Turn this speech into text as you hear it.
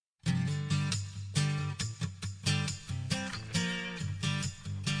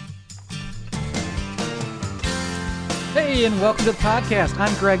Hey, and welcome to the podcast.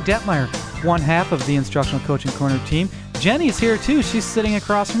 I'm Greg Detmeyer, one half of the Instructional Coaching Corner team. Jenny's here too. She's sitting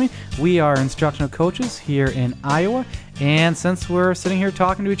across from me. We are instructional coaches here in Iowa. And since we're sitting here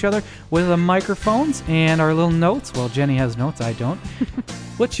talking to each other with the microphones and our little notes, well, Jenny has notes, I don't,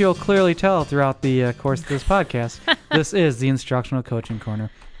 which you'll clearly tell throughout the course of this podcast. This is the Instructional Coaching Corner,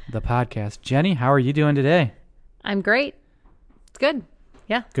 the podcast. Jenny, how are you doing today? I'm great. It's good.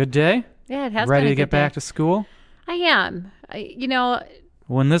 Yeah. Good day? Yeah, it has Ready been a to get good day. back to school? I am.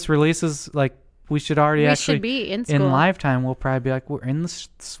 When this releases, we should already we actually should be in school. in lifetime. We'll probably be like, we're in the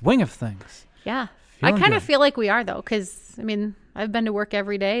swing of things. Yeah. Feeling I kind of good. feel like we are, though, because, I've been to work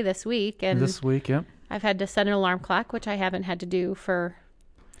every day this week, and This week, yep. I've had to set an alarm clock, which I haven't had to do for,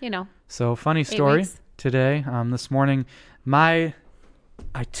 So funny story weeks. today. This morning, I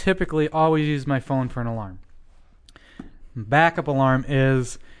typically always use my phone for an alarm. Backup alarm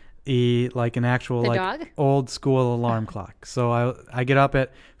is an actual The dog? old school alarm clock. So I get up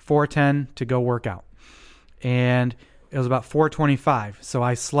at 4:10 to go work out, and it was about 4:25. So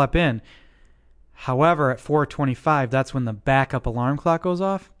I slept in. However, at 4:25, that's when the backup alarm clock goes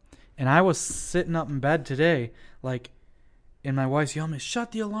off, and I was sitting up in bed today, and my wife's yelling at me,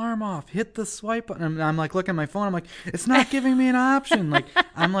 shut the alarm off, hit the swipe button. And I'm looking at my phone. I'm like, it's not giving me an option.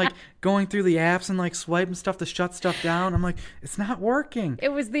 I'm going through the apps and swiping stuff to shut stuff down. I'm like, it's not working. It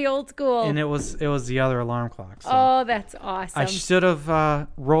was the old school. And it was the other alarm clock. So Oh, that's awesome. I should have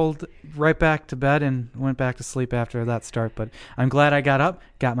rolled right back to bed and went back to sleep after that start. But I'm glad I got up,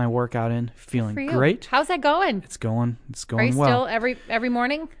 got my workout in, feeling For you. great. How's that going? It's going Are you well. still every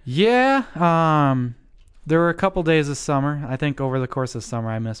morning? Yeah. There were a couple days this summer. I think over the course of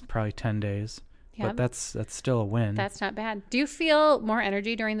summer I missed probably 10 days. Yeah. But that's still a win. That's not bad. Do you feel more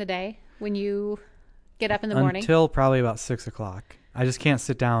energy during the day when you get up in the morning? Until probably about 6 o'clock. I just can't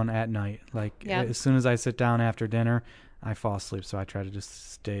sit down at night. Yeah. As soon as I sit down after dinner, I fall asleep. So I try to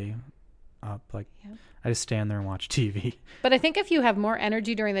just stay up. I just stand there and watch TV. But I think if you have more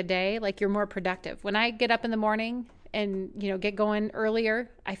energy during the day, you're more productive. When I get up in the morning and, get going earlier,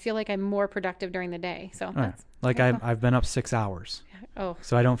 I feel like I'm more productive during the day. So that's I've been up 6 hours. Oh,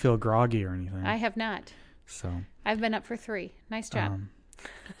 So I don't feel groggy or anything. I have not. So I've been up for 3. Nice job.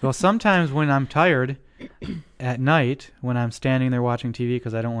 Well, sometimes when I'm tired at night, when I'm standing there watching TV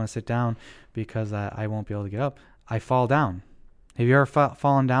because I don't want to sit down because I won't be able to get up, I fall down. Have you ever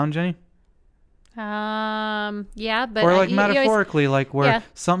fallen down, Jenny? Yeah, but Or you metaphorically, where Yeah.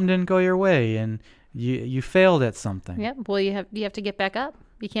 something didn't go your way and you failed at something. Yep. Well, you have to get back up.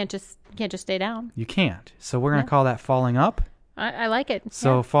 You can't just stay down. You can't. So we're going to Yeah. call that falling up. I like it.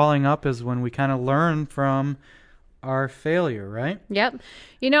 So falling up is when we kind of learn from our failure, right? Yep.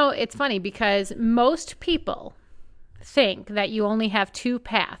 It's funny because most people think that you only have 2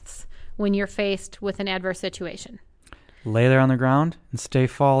 paths when you're faced with an adverse situation. Lay there on the ground and stay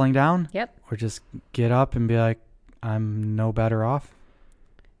falling down. Yep. Or just get up and be like, I'm no better off.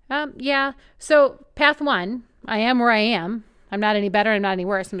 Yeah. So path 1, I am where I am. I'm not any better. I'm not any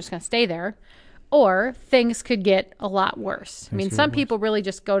worse. I'm just going to stay there. Or things could get a lot worse. Some people really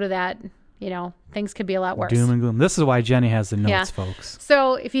just go to that, things could be a lot worse. Doom and gloom. This is why Jenny has the notes, Yeah. folks.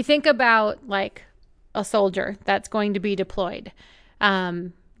 So if you think about a soldier that's going to be deployed,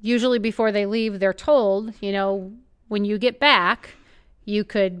 usually before they leave, they're told, when you get back, you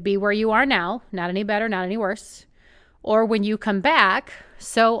could be where you are now, not any better, not any worse. Or when you come back,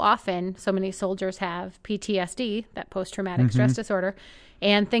 so often, so many soldiers have PTSD, that post-traumatic stress disorder,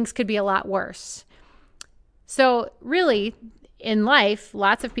 and things could be a lot worse. So really, in life,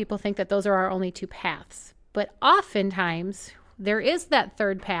 lots of people think that those are our only 2 paths. But oftentimes, there is that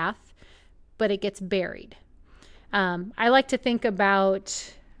third path, but it gets buried. I like to think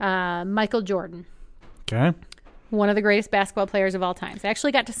about Michael Jordan, Okay. one of the greatest basketball players of all time. I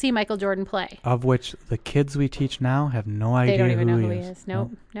actually got to see Michael Jordan play. Of which the kids we teach now have no idea They don't even know who who he is.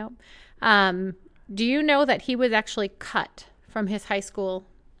 Nope. Do you know that he was actually cut from his high school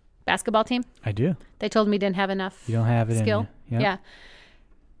basketball team? I do. They told him he didn't have enough You don't have it skill. in you. Yeah.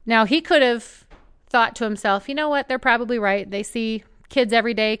 Now, he could have thought to himself, you know what, they're probably right. They see kids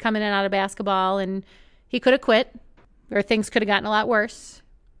every day coming in and out of basketball, and he could have quit, or things could have gotten a lot worse,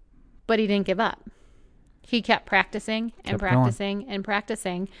 but he didn't give up. He kept practicing and Kept practicing and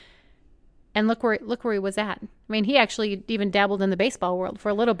practicing, and look where he was at. He actually even dabbled in the baseball world for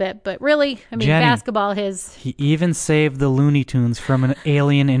a little bit, but really, Jenny, basketball, He even saved the Looney Tunes from an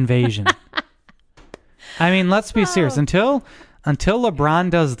alien invasion. Let's be serious. Until LeBron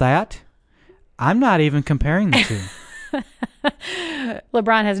does that, I'm not even comparing the two.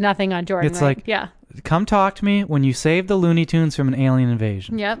 LeBron has nothing on Jordan. It's right? like, yeah. Come talk to me when you saved the Looney Tunes from an alien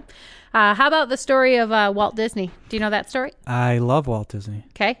invasion. Yep. How about the story of Walt Disney? Do you know that story? I love Walt Disney.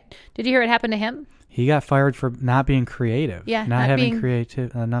 Okay. Did you hear what happened to him? He got fired for not being creative. Yeah, not having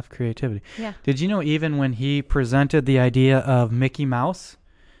enough creativity. Yeah. Did you know even when he presented the idea of Mickey Mouse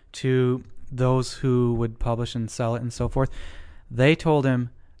to those who would publish and sell it and so forth, they told him,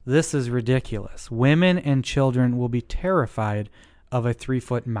 this is ridiculous. Women and children will be terrified of a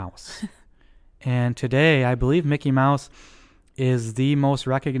 3-foot mouse. And today, I believe Mickey Mouse is the most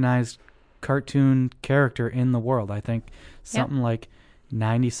recognized cartoon character in the world. I think something like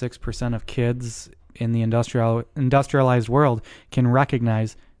 96% of kids in the industrialized world can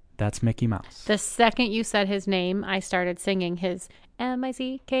recognize that's Mickey Mouse. The second you said his name, I started singing his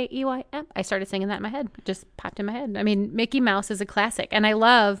M-I-C-K-E-Y-M. I started singing that in my head. It just popped in my head. I mean, Mickey Mouse is a classic. And I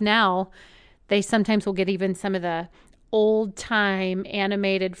love now, they sometimes will get even some of the old-time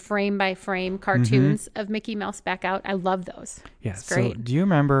animated frame-by-frame cartoons of Mickey Mouse back out. I love those. Yeah, it's great. So do you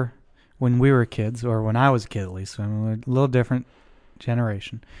remember when we were kids, or when I was a kid at least, I mean, we're a little different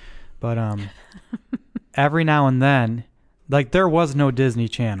generation, but every now and then, like there was no Disney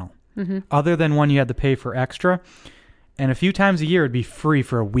Channel, other than one you had to pay for extra, and a few times a year it'd be free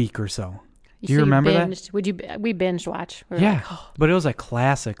for a week or so. Do you remember that? We binge watch. We like, but it was like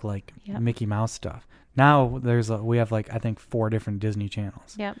classic, like Mickey Mouse stuff. Now we have like I think 4 different Disney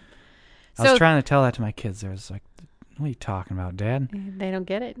channels. Yep. I was trying to tell that to my kids. They're just like, "What are you talking about, Dad?" They don't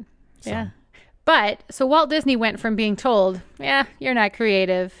get it. So. Yeah. But so Walt Disney went from being told, "Yeah, you're not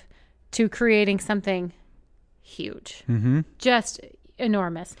creative," to creating something huge, just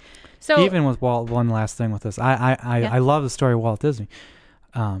enormous. So even with Walt, one last thing with this, I love the story of Walt Disney.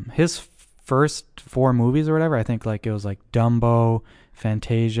 His first 4 movies or whatever, I think like it was like Dumbo,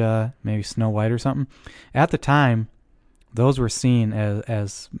 Fantasia, maybe Snow White or something. At the time, those were seen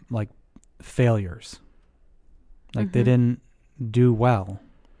as like failures. Like they didn't do well.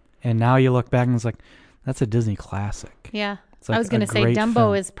 And now you look back and it's like, that's a Disney classic. Yeah. Like I was going to say Dumbo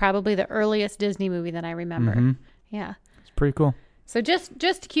film. is probably the earliest Disney movie that I remember. Yeah. It's pretty cool. So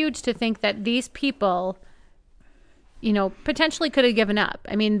just huge to think that these people, you know, potentially could have given up.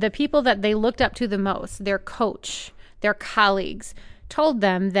 I mean, the people that they looked up to the most, their coach, their colleagues, told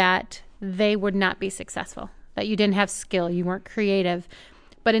them that they would not be successful, that you didn't have skill, you weren't creative.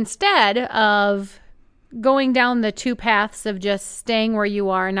 But instead of going down the 2 paths of just staying where you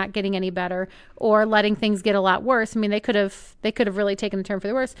are and not getting any better, or letting things get a lot worse, I mean, they could have really taken the turn for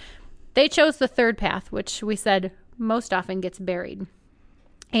the worse. They chose the 3rd path, which we said most often gets buried.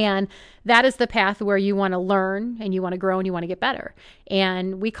 And that is the path where you want to learn and you want to grow and you want to get better.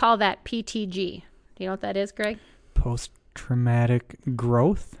 And we call that PTG. Do you know what that is, Greg? Post-traumatic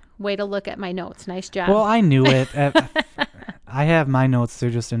growth? Way to look at my notes. Nice job. Well, I knew it. I have my notes. They're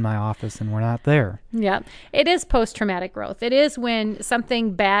just in my office and we're not there. Yeah. It is post-traumatic growth. It is when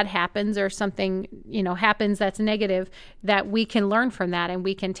something bad happens or something, you know, happens that's negative, that we can learn from that and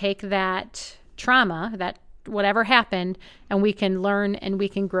we can take that trauma, that whatever happened, and we can learn and we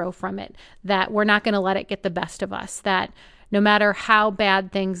can grow from it. That we're not going to let it get the best of us. That no matter how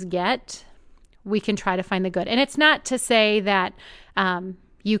bad things get, we can try to find the good. And it's not to say that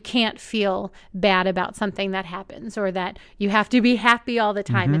you can't feel bad about something that happens or that you have to be happy all the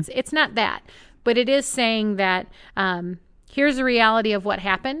time. It's not that. But it is saying that here's the reality of what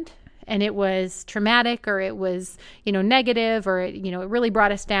happened, and it was traumatic or it was, you know, negative or, it really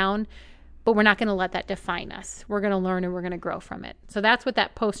brought us down. But we're not going to let that define us. We're going to learn and we're going to grow from it. So that's what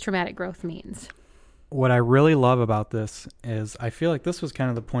that post-traumatic growth means. What I really love about this is I feel like this was kind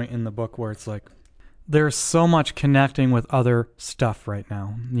of the point in the book where it's like there's so much connecting with other stuff right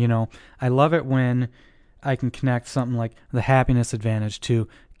now. You know, I love it when I can connect something like the Happiness Advantage to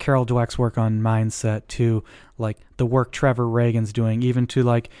Carol Dweck's work on mindset, to like the work Trevor Reagan's doing, even to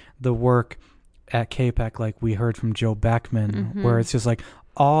like the work at CAPEC, like we heard from Joe Beckman, where it's just like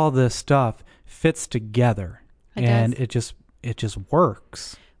all this stuff fits together it just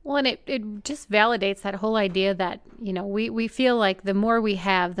works. Well, and it just validates that whole idea that, you know, we feel like the more we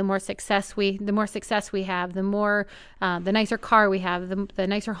have, the more success we have, the more the nicer car we have, the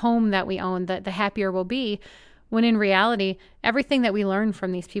nicer home that we own, the happier we'll be. When in reality, everything that we learn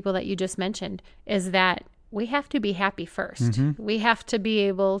from these people that you just mentioned is that we have to be happy first. We have to be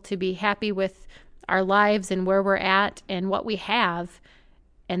able to be happy with our lives and where we're at and what we have,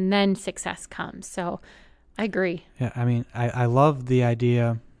 and then success comes. So I agree. Yeah, I mean, I love the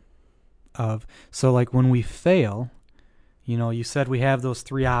idea of, so like when we fail, you know, you said we have those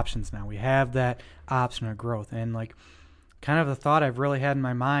 3 options now. We have that option of growth. And like kind of the thought I've really had in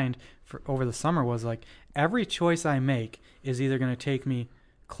my mind for over the summer was like every choice I make is either going to take me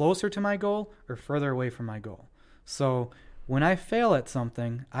closer to my goal or further away from my goal. So when I fail at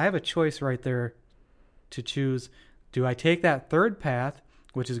something, I have a choice right there to choose. Do I take that third path,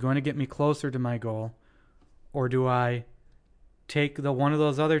 which is going to get me closer to my goal, or do I take the one of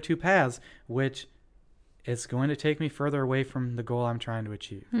those other two paths, which is going to take me further away from the goal I'm trying to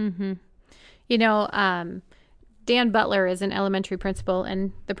achieve? Mm-hmm. You know, Dan Butler is an elementary principal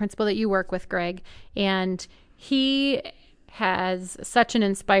and the principal that you work with, Greg, and he has such an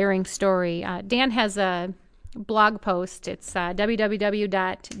inspiring story. Dan has a blog post. It's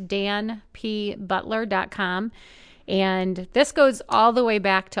www.danpbutler.com. And this goes all the way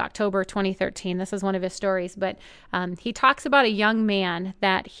back to October 2013. This is one of his stories. But he talks about a young man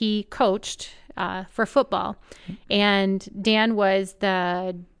that he coached for football. And Dan was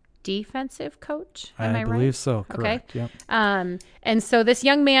the defensive coach. Am I right? I believe so. Correct. Okay. Yep. And so this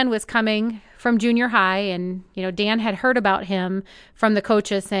young man was coming from junior high, and Dan had heard about him from the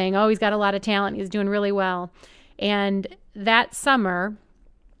coaches saying, "Oh, he's got a lot of talent. He's doing really well." And that summer,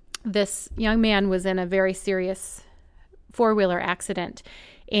 this young man was in a very serious four-wheeler accident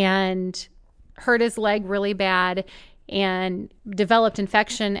and hurt his leg really bad and developed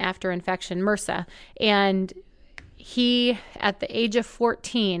infection after infection, MRSA. And he, at the age of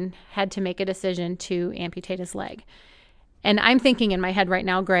 14, had to make a decision to amputate his leg. And I'm thinking in my head right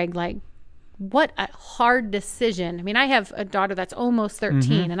now, Greg, like, what a hard decision. I mean, I have a daughter that's almost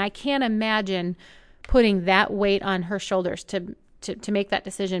 13, and I can't imagine putting that weight on her shoulders to make that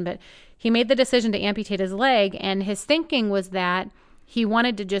decision. But he made the decision to amputate his leg, and his thinking was that he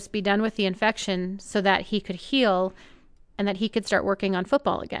wanted to just be done with the infection so that he could heal and that he could start working on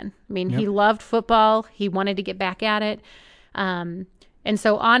football again. I mean, He loved football. He wanted to get back at it. And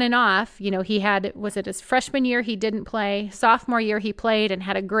so on and off, he had, was it his freshman year he didn't play? Sophomore year he played and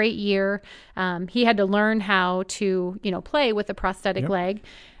had a great year. He had to learn how to, play with a prosthetic leg.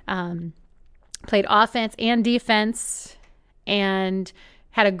 Played offense and defense and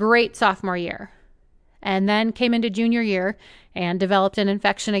had a great sophomore year. And then came into junior year and developed an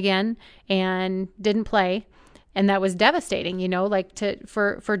infection again and didn't play. And that was devastating,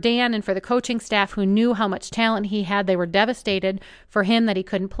 for Dan and for the coaching staff who knew how much talent he had. They were devastated for him that he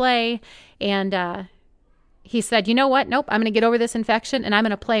couldn't play. And he said, "You know what? Nope, I'm going to get over this infection and I'm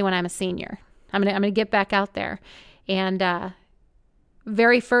going to play when I'm a senior. I'm going to get back out there." And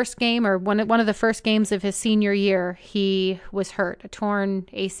very first game, or one of the first games of his senior year, he was hurt, a torn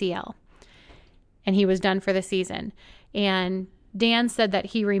ACL, and he was done for the season. And Dan said that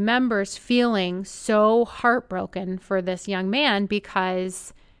he remembers feeling so heartbroken for this young man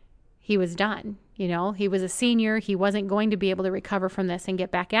because he was done. He was a senior. He wasn't going to be able to recover from this and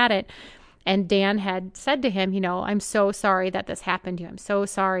get back at it. And Dan had said to him, "I'm so sorry that this happened to you. I'm so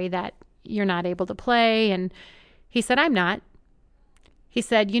sorry that you're not able to play." And he said, "I'm not." He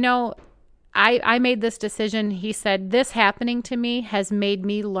said, I made this decision. He said, "This happening to me has made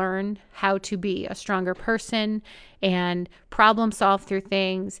me learn how to be a stronger person and problem solve through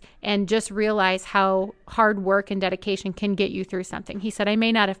things and just realize how hard work and dedication can get you through something." He said, "I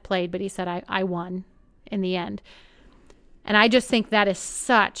may not have played, but," he said, I won in the end." And I just think that is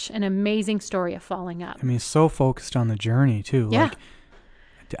such an amazing story of following up. I mean, so focused on the journey too. Yeah. Like,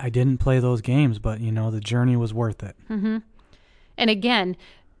 I didn't play those games, but the journey was worth it. Mm-hmm. And again,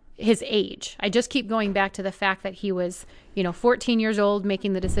 his age. I just keep going back to the fact that he was, 14 years old,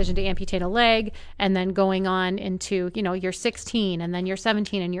 making the decision to amputate a leg, and then going on into, you're 16, and then you're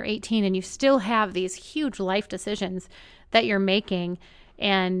 17, and you're 18, and you still have these huge life decisions that you're making.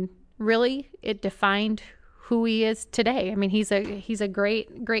 And really, it defined who he is today. I mean, he's a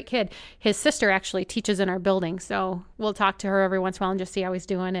great kid. His sister actually teaches in our building, so we'll talk to her every once in a while and just see how he's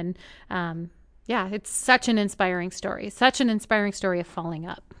doing. And yeah, it's such an inspiring story of following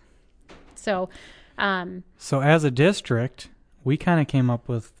up. So as a district, we kind of came up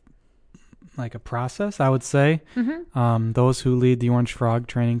with like a process, I would say. Those who lead the Orange Frog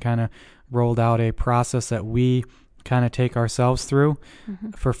training kind of rolled out a process that we kind of take ourselves through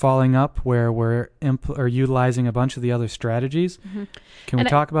for following up, where we're utilizing a bunch of the other strategies. Can we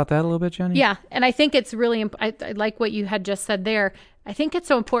talk about that a little bit, Jenny? Yeah, and I think it's really I like what you had just said there. I think it's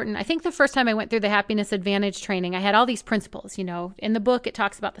so important. I think the first time I went through the Happiness Advantage training, I had all these principles. In the book, it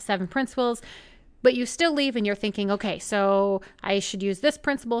talks about the 7 principles, but you still leave and you're thinking, okay, so I should use this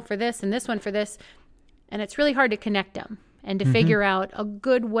principle for this and this one for this. And it's really hard to connect them and to figure out a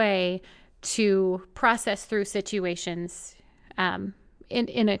good way to process through situations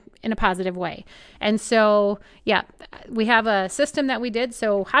in a positive way. And so, yeah, we have a system that we did.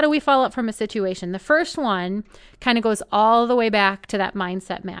 So how do we follow up from a situation? The first one kind of goes all the way back to that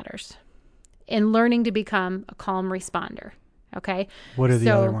mindset matters in learning to become a calm responder. Okay. What are the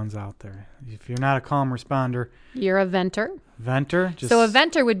So- other ones out there? If you're not a calm responder, You're a venter. venter. Just, So a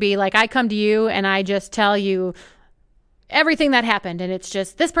venter would be like, I come to you and I just tell you everything that happened. And it's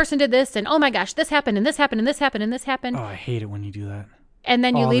just, this person did this. And oh my gosh, this happened and this happened and this happened and this happened. Oh, I hate it when you do that. And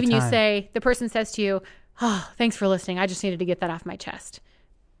then you all leave the and you time. say, the person says to you, oh, thanks for listening. I just needed to get that off my chest.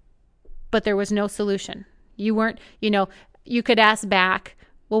 But there was no solution. You weren't, you could ask back,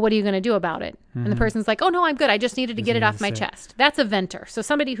 well, what are you going to do about it? And the person's like, oh, no, I'm good. I just needed to get it off my needed to say it. chest. That's a venter. So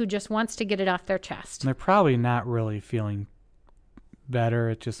somebody who just wants to get it off their chest. And they're probably not really feeling better.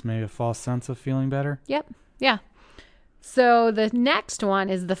 It's just maybe a false sense of feeling better. Yep. Yeah. So the next one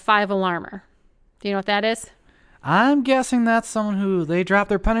is the 5 alarmer. Do you know what that is? I'm guessing that's someone who they drop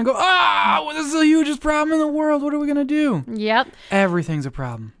their pen and go, well, this is the hugest problem in the world. What are we going to do? Yep. Everything's a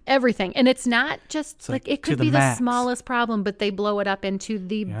problem. Everything. And it's not just It's like like it to could the be the max. smallest problem, but they blow it up into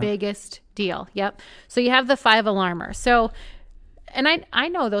the biggest deal. Yep. So you have the 5 alarmer. So, and I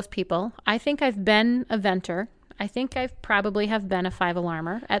know those people. I think I've been a venter. I think I've probably have been a 5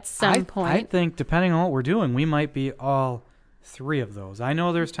 alarmer at some point. I think depending on what we're doing, we might be all 3 of those. I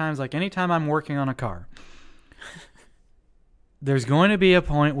know there's times like anytime I'm working on a car, there's going to be a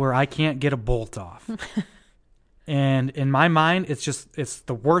point where I can't get a bolt off. And in my mind, it's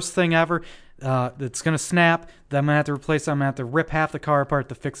the worst thing ever. It's going to snap. Then I'm going to have to replace it. I'm going to have to rip half the car apart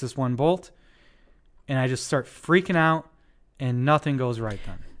to fix this one bolt. And I just start freaking out and nothing goes right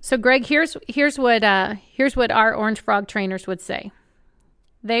then. So Greg, here's what our Orange Frog trainers would say.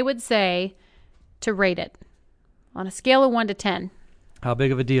 They would say to rate it on a scale of 1 to 10. How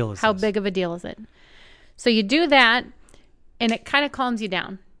big of a deal is How this? big of a deal is it? So you do that, and it kind of calms you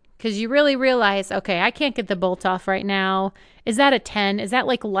down because you really realize, okay, I can't get the bolt off right now. Is that a 10? Is that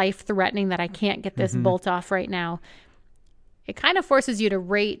like life-threatening that I can't get this bolt off right now? It kind of forces you to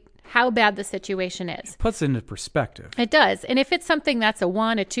rate how bad the situation is. Puts it into perspective. It does. And if it's something that's a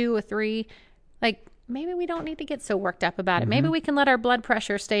 1, a 2, a 3, like maybe we don't need to get so worked up about it. Maybe we can let our blood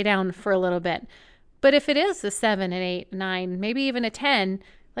pressure stay down for a little bit. But if it is a 7, an 8, 9, maybe even a 10,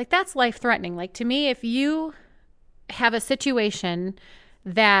 like that's life-threatening. Like to me, if you have a situation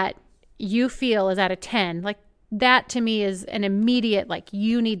that you feel is at a 10, like that to me is an immediate, like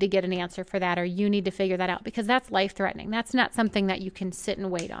you need to get an answer for that or you need to figure that out because that's life-threatening. That's not something that you can sit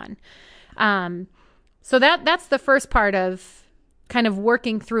and wait on. So that's the first part of kind of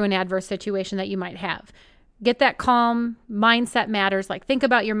working through an adverse situation that you might have. Get that calm. Mindset matters. Like think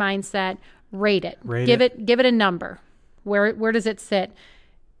about your mindset, rate it. Give it a number. Where does it sit?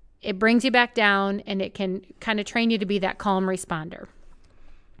 It brings you back down and it can kind of train you to be that calm responder.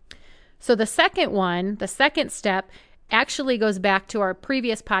 So the second step actually goes back to our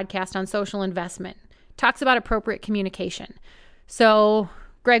previous podcast on social investment. Talks about appropriate communication. So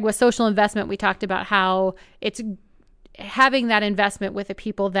Greg, with social investment, we talked about how it's having that investment with the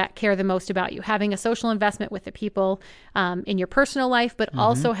people that care the most about you, having a social investment with the people in your personal life, but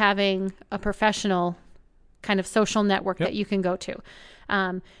also having a professional kind of social network that you can go to.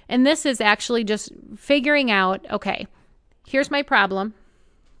 And this is actually just figuring out, okay, here's my problem.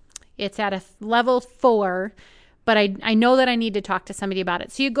 It's at a level 4, but I know that I need to talk to somebody about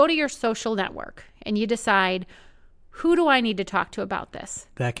it. So you go to your social network and you decide, who do I need to talk to about this?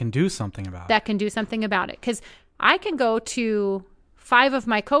 That can do something about it. That can do something about it. Because I can go to 5 of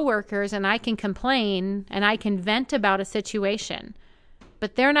my coworkers and I can complain and I can vent about a situation,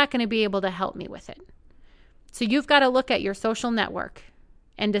 but they're not going to be able to help me with it. So you've got to look at your social network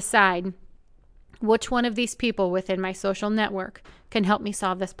and decide which one of these people within my social network can help me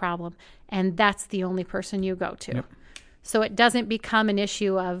solve this problem. And that's the only person you go to. Yep. So it doesn't become an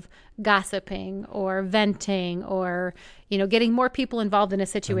issue of gossiping or venting or, getting more people involved in a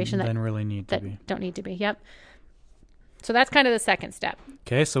situation that really need to be. don't need to be. Yep. So that's kind of the second step.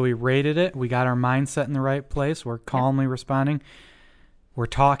 Okay, so we rated it. We got our mindset in the right place. We're calmly responding. We're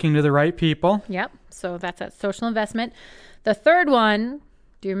talking to the right people. Yep. So that's that social investment. The third one,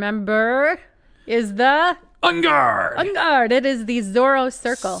 do you remember, is the On guard! On guard. It is the Zorro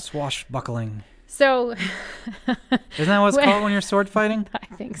Circle. Swashbuckling. So Isn't that what it's called when you're sword fighting? I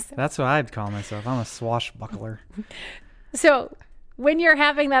think so. That's what I'd call myself. I'm a swashbuckler. So when you're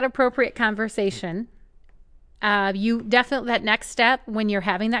having that appropriate conversation, you definitely, that next step when you're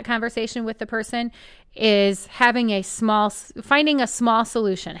having that conversation with the person is finding a small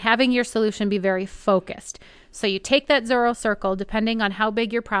solution, having your solution be very focused. So you take that Zorro Circle, depending on how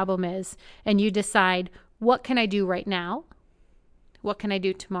big your problem is, and you decide, what can I do right now? What can I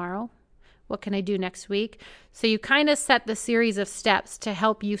do tomorrow? What can I do next week? So you kind of set the series of steps to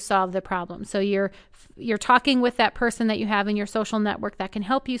help you solve the problem. So you're talking with that person that you have in your social network that can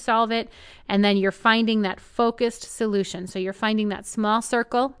help you solve it, and then you're finding that focused solution. So you're finding that small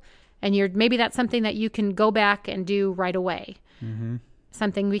circle, and maybe that's something that you can go back and do right away. Mm-hmm.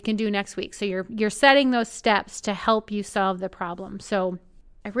 Something we can do next week. So you're setting those steps to help you solve the problem. So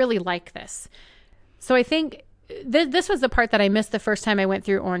I really like this. So I think this was the part that I missed the first time I went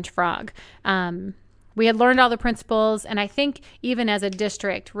through Orange Frog. We had learned all the principles, and I think even as a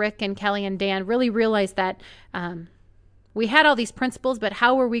district, Rick and Kelly and Dan really realized that we had all these principles, but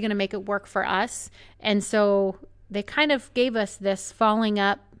how were we going to make it work for us? And so they kind of gave us this falling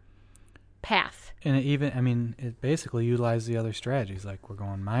up path. And it basically utilized the other strategies. Like, we're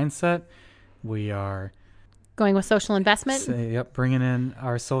going mindset. We are going with social investment. Bringing in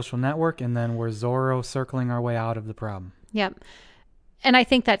our social network, and then we're Zorro circling our way out of the problem. Yep. And I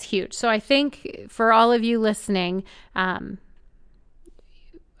think that's huge. So I think for all of you listening,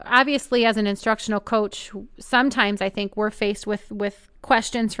 obviously as an instructional coach, sometimes I think we're faced with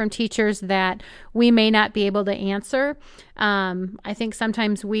questions from teachers that we may not be able to answer. I think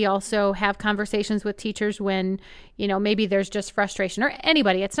sometimes we also have conversations with teachers when, maybe there's just frustration, or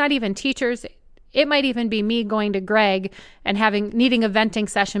anybody. It's not even teachers. It might even be me going to Greg and needing a venting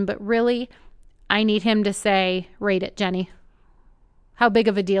session, but really I need him to say, rate it, Jenny. How big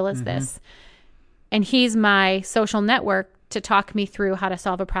of a deal is this? And he's my social network to talk me through how to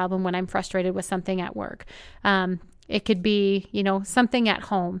solve a problem when I'm frustrated with something at work. It could be, something at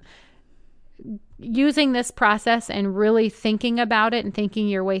home. Using this process and really thinking about it and thinking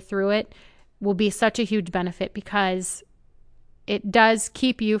your way through it will be such a huge benefit, because it does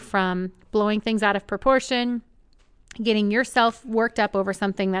keep you from blowing things out of proportion, getting yourself worked up over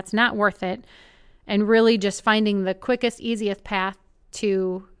something that's not worth it, and really just finding the quickest, easiest path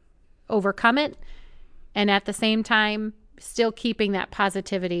to overcome it, and at the same time still keeping that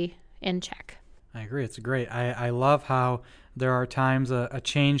positivity in check. I agree. It's great. I love how there are times a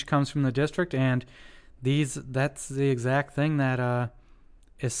change comes from the district, and that's the exact thing that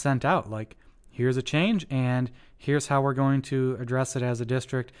is sent out. Like, here's a change, and here's how we're going to address it as a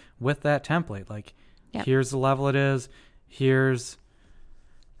district with that template. Like, here's the level it is, here's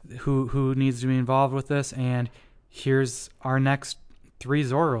who needs to be involved with this, and here's our next 3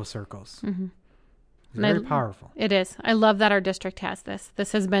 Zorro circles. Mm-hmm. Very powerful. It is. I love that our district has this.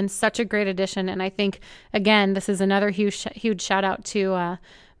 This has been such a great addition, and I think, again, this is another huge shout out to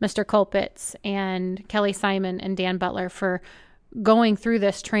Mr. Colpitz and Kelly Simon and Dan Butler for going through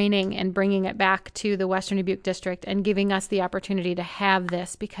this training and bringing it back to the Western Dubuque district and giving us the opportunity to have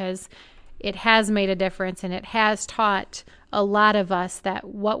this, because it has made a difference, and it has taught a lot of us that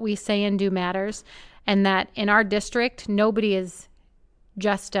what we say and do matters, and that in our district, nobody is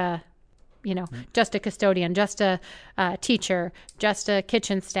just a custodian, just a teacher, just a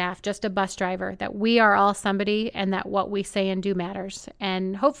kitchen staff, just a bus driver, that we are all somebody, and that what we say and do matters.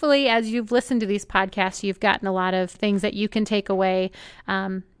 And hopefully, as you've listened to these podcasts, you've gotten a lot of things that you can take away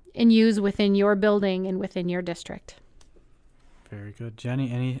and use within your building and within your district. Very good.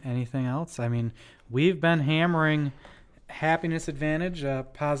 Jenny, anything else? I mean, we've been hammering Happiness Advantage,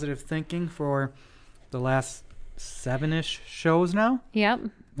 positive thinking for the last 7-ish shows now. Yep.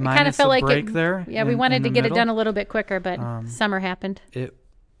 It kind of felt like break there. Yeah, we wanted to get it done a little bit quicker, but summer happened.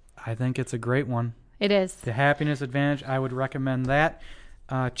 I think it's a great one. It is. The Happiness Advantage, I would recommend that.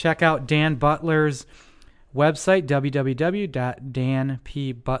 Check out Dan Butler's website,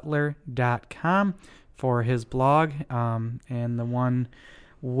 www.danpbutler.com, for his blog. And the one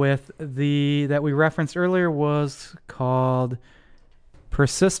that we referenced earlier was called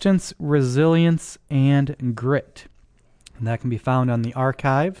Persistence, Resilience, and Grit. And that can be found on the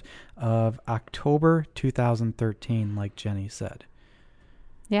archive of October 2013, like Jenny said.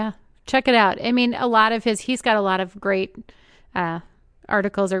 Yeah, check it out. I mean, he's got a lot of great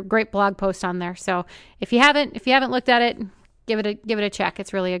articles or great blog posts on there. So if you haven't looked at it, give it a check.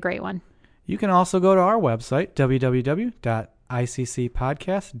 It's really a great one. You can also go to our website,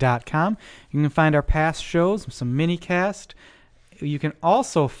 www.iccpodcast.com. You can find our past shows, some mini-cast. You can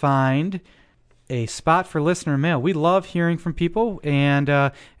also find a spot for listener mail. We love hearing from people, and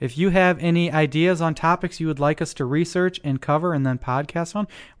if you have any ideas on topics you would like us to research and cover and then podcast on,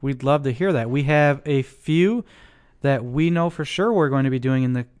 we'd love to hear that. We have a few that we know for sure we're going to be doing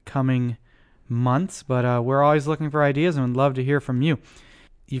in the coming months, but we're always looking for ideas and would love to hear from you.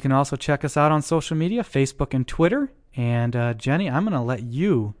 You can also check us out on social media, Facebook and Twitter. And Jenny, I'm going to let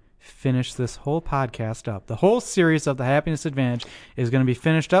you finish this whole podcast up. The whole series of the Happiness Advantage is going to be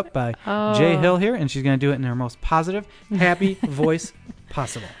finished up by Jay Hill here, and she's going to do it in her most positive, happy voice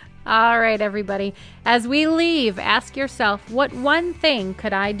possible. All right, everybody. As we leave, ask yourself, what one thing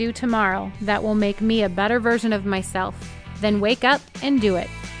could I do tomorrow that will make me a better version of myself? Then wake up and do it.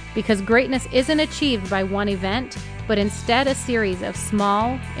 Because greatness isn't achieved by one event, but instead a series of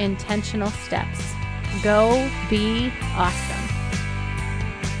small, intentional steps. Go be awesome.